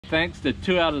thanks to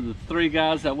 2 out of the 3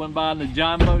 guys that went by in the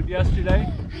John boat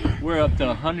yesterday, we're up to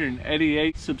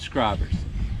 188 subscribers.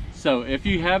 So if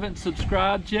you haven't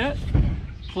subscribed yet,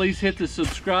 please hit the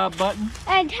subscribe button.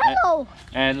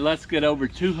 And let's get over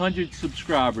 200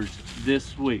 subscribers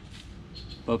this week.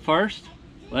 But first,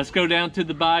 let's go down to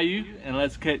the bayou and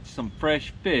let's catch some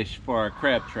fresh fish for our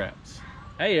crab traps.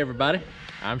 Hey everybody,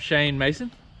 I'm Shane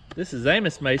Mason. This is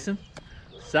Amos Mason.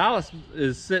 Silas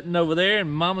is sitting over there and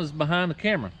Mama's behind the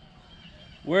camera.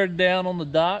 We're down on the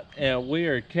dock and we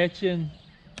are catching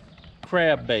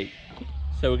crab bait.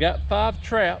 So we got 5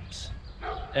 traps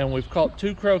and we've caught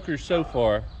 2 croakers so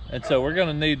far. And so we're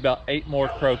gonna need about 8 more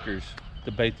croakers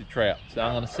to bait the traps. So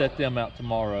I'm gonna set them out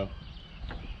tomorrow.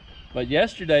 But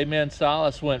yesterday, me and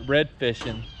Silas went red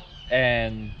fishing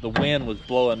and the wind was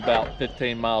blowing about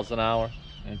 15 miles an hour.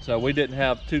 And so we didn't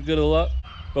have too good of luck,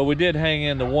 but we did hang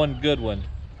in the one good one.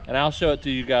 And I'll show it to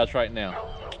you guys right now.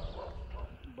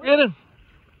 Get him.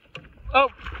 Oh.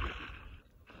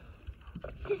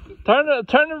 Turn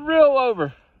the reel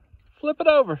over. Flip it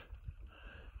over.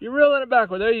 You're reeling it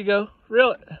backward. There you go.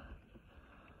 Reel it.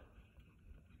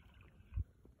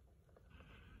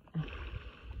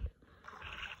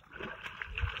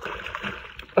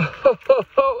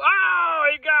 Oh,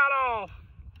 he got off.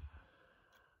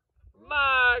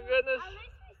 My goodness. At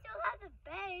least we still have the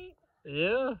bait.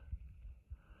 Yeah.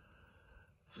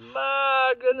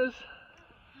 My goodness.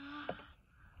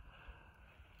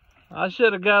 I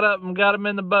should have got up and got him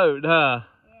in the boat, huh?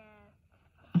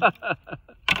 Yeah.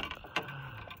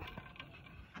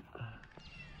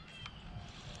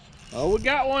 Oh, we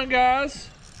got one, guys.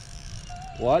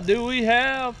 What do we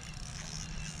have?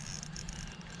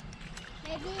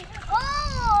 Maybe.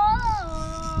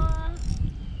 Oh!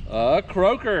 A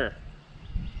croaker.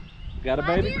 Got a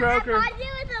baby croaker. I knew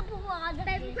it was a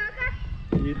baby croaker.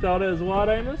 You thought it was what,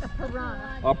 Amos? A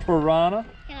piranha. A piranha?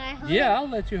 Can I hold Yeah, I'll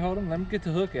let you hold him. Let me get the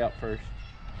hook out first.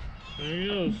 There he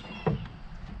goes.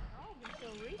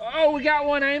 Oh, we got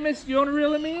one, Amos. You want to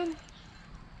reel him in?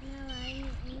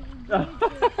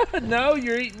 No,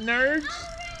 you're eating nerds.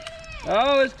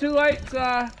 Oh, it's too late, Si.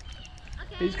 Okay.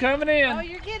 He's coming in. Oh,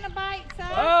 you're getting a bite, Si.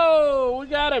 Oh, we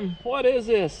got him. What is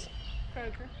this?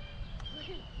 Croaker.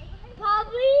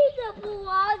 Probably the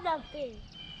piranha fish.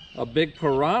 A big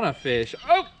piranha fish.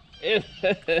 Oh! The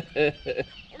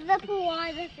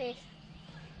piranha fish.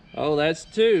 Oh, that's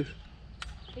 2.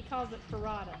 He calls it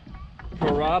parada.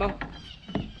 Pirata?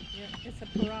 Yeah, it's a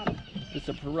parada. It's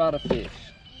a pirata fish.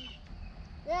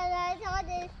 Then I thought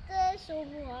it's the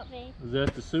super rock fish. Is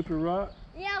that the super rock?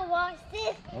 Yeah, watch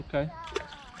this. Okay.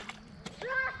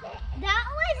 That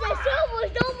was a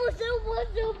super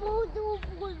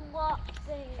rock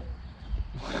fish.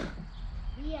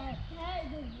 Yes, that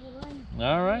is one.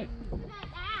 All right.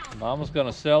 Mama's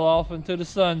gonna sail off into the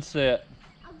sunset.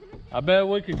 I bet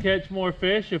we could catch more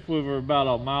fish if we were about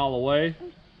a mile away.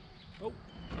 Oh,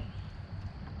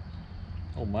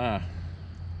 oh my.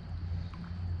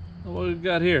 What we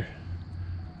got here?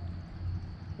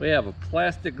 We have a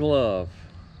plastic glove.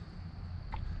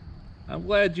 I'm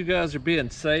glad you guys are being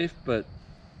safe, but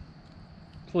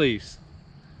please,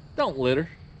 don't litter.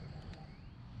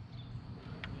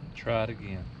 Try it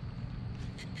again.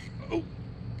 Oh.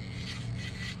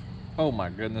 Oh my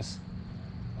goodness.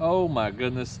 Oh my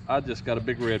goodness. I just got a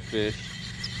big red fish.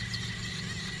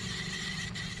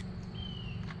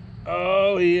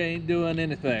 Oh, he ain't doing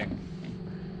anything.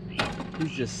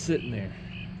 He's just sitting there.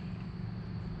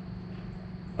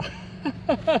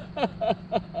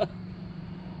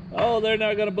 Oh, they're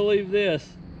not gonna believe this.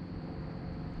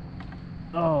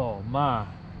 Oh my.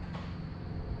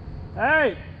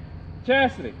 Hey,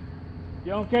 Chastity,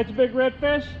 you wanna catch a big red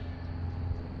fish?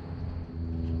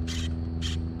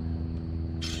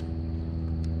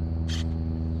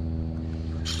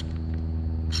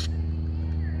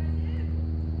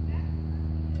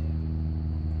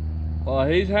 Well,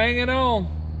 he's hanging on.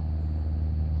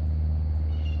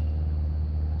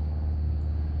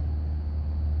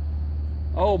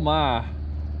 Oh my,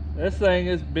 this thing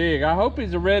is big. I hope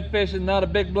he's a redfish and not a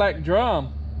big black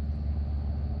drum.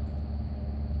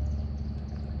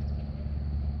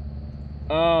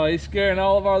 Oh, he's scaring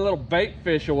all of our little bait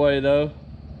fish away though.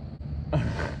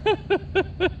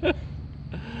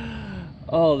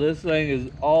 Oh, this thing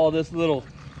is all this little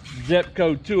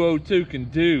Zepco 202 can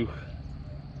do.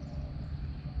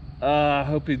 I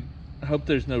hope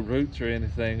there's no roots or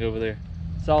anything over there.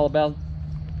 It's all about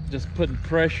just putting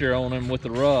pressure on him with the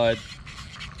rod.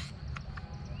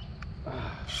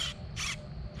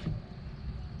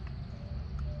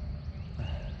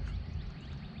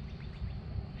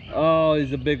 Oh,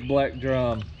 he's a big black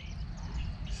drum.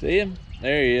 See him?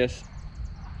 There he is.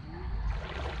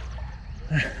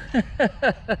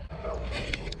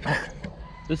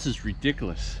 This is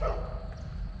ridiculous.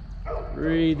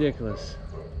 Ridiculous.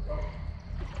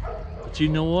 But you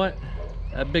know what?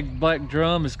 That big black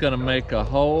drum is gonna make a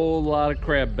whole lot of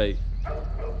crab bait.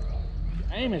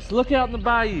 Amos, look out in the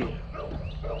bayou.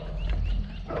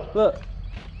 Look.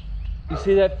 You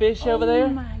see that fish over there? Oh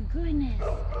my goodness.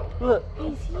 Look.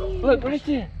 He's huge. Look right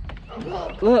there.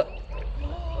 Look.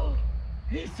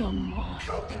 He's a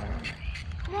monster.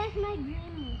 That's my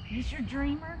dream. He's your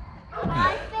dreamer?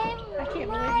 My favorite. I can't believe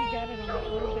you got it on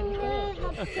that little bitty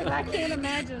hook. 'Cause I can't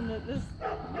imagine that this.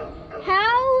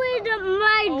 How is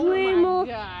my Oh dreamer my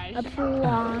gosh. a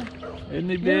prawn? Isn't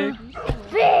he big?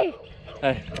 Fish.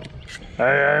 Hey.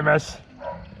 Hey, Amos.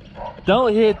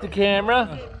 Don't hit the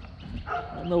camera.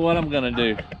 I don't know what I'm gonna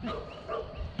do.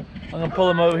 I'm gonna pull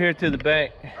him over here to the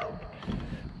bank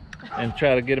and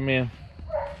try to get him in.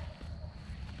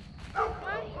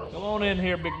 Come on in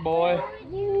here, big boy.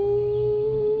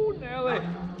 Ooh, Nelly.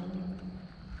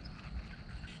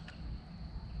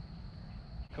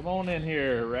 Come on in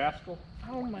here, rascal.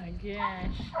 Oh my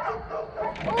gosh.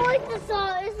 Oh, it's a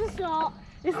salt. It's a salt.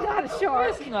 It's not a shark.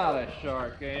 It's not a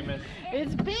shark, Amos.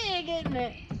 It's big, isn't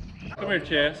it? Come here,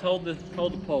 Chess. Hold the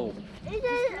pole. It's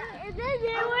a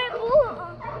different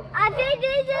pool. I think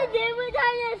it's a different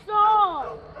kind of salt.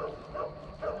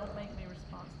 Don't make me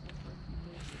responsible for if you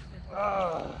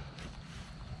lose it.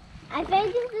 I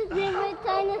think it's a different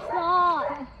kind of salt.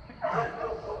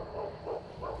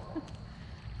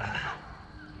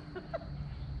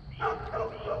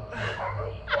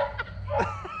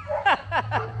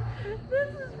 This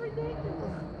is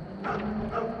ridiculous.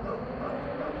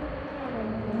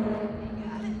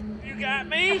 You got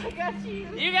me? I got you.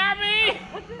 You got me?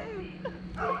 I do.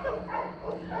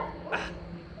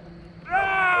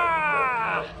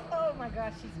 Ah! Oh my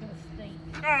gosh, she's gonna stink.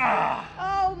 Ah!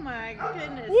 Oh my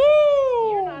goodness.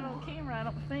 Woo! You're not on camera, I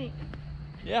don't think.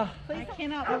 Yeah. I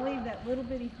cannot believe that little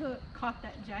bitty hook caught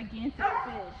that gigantic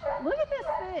fish. Look at this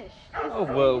fish. Oh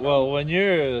well, when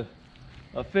you're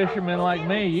a fisherman like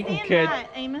me, you can Stand catch by it,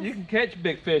 Amos. you can catch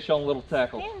big fish on little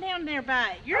tackle. Stand down there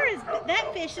by it.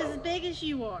 That fish is as big as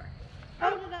you are.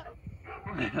 Hold it up.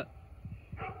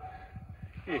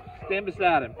 Here, stand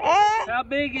beside him. Ah! How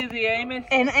big is he, Amos?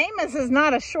 And Amos is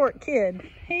not a short kid.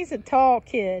 He's a tall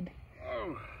kid.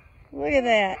 Oh. Look at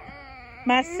that.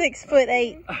 My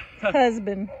 6'8"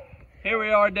 husband. Here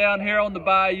we are down here on the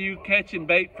bayou catching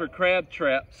bait for crab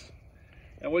traps.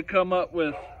 And we come up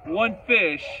with one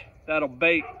fish that'll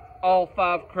bait all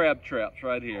 5 crab traps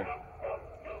right here.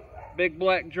 Big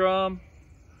black drum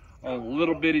on a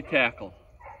little bitty tackle.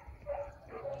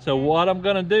 So what I'm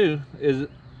gonna do is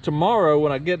tomorrow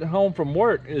when I get home from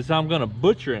work is I'm gonna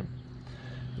butcher him.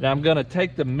 And I'm gonna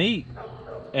take the meat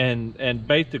and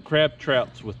bait the crab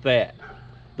traps with that.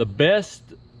 The best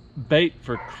bait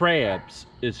for crabs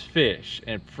is fish,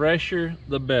 and fresher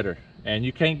the better. And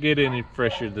you can't get any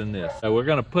fresher than this. So we're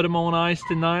gonna put them on ice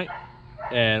tonight,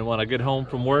 and when I get home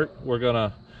from work, we're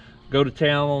gonna go to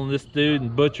town on this dude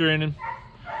and butchering him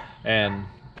and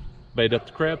bait up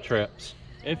the crab traps.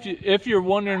 If you're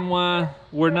wondering why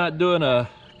we're not doing a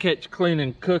catch, clean,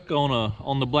 and cook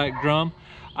on the black drum,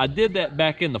 I did that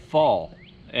back in the fall,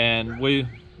 and we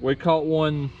caught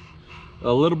one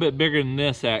a little bit bigger than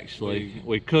this actually.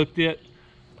 We cooked it,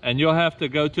 and you'll have to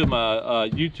go to my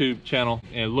YouTube channel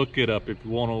and look it up if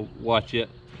you want to watch it.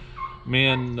 Me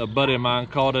and a buddy of mine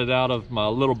caught it out of my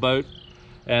little boat,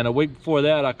 and a week before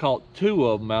that I caught 2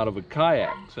 of them out of a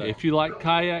kayak. So if you like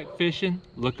kayak fishing,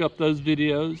 look up those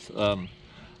videos.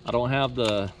 I don't have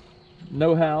the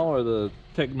know-how or the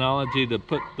technology to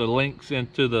put the links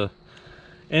into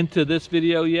this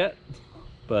video yet,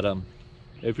 but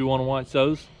if you want to watch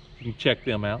those, you can check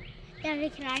them out. Daddy,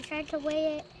 can I try to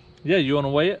weigh it? Yeah, you want to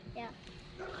weigh it? Yeah.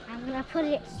 I'm gonna put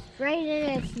it straight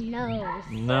in its nose.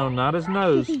 No, not his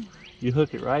nose. You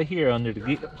hook it right here under the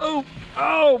gear.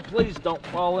 Oh, please don't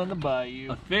fall in the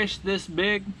bayou. A fish this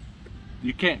big,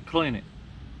 you can't clean it.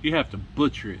 You have to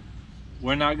butcher it.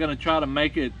 We're not gonna try to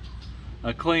make it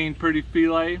a clean, pretty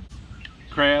fillet.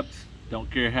 Crabs,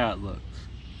 don't care how it looks.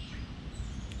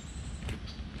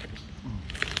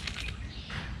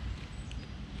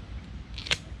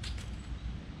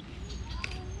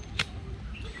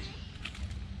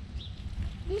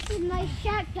 This is my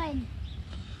shotgun.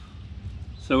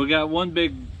 So we got one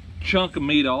big chunk of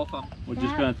meat off. We're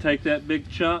just gonna take that big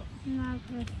chunk Not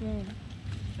with it.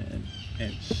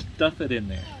 and stuff it in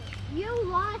there. You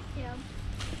lost him.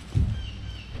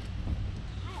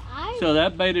 So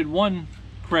that baited one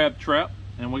crab trap,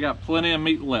 and we got plenty of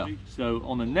meat left. So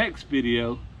on the next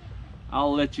video,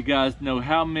 I'll let you guys know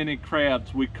how many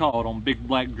crabs we caught on big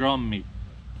black drum meat.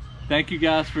 Thank you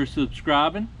guys for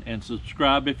subscribing, and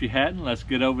subscribe if you hadn't. Let's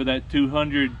get over that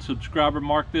 200 subscriber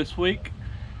mark this week.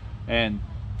 And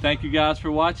thank you guys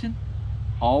for watching.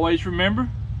 Always remember,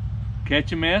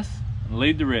 catch a mess and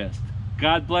lead the rest.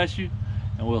 God bless you,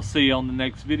 and we'll see you on the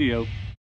next video.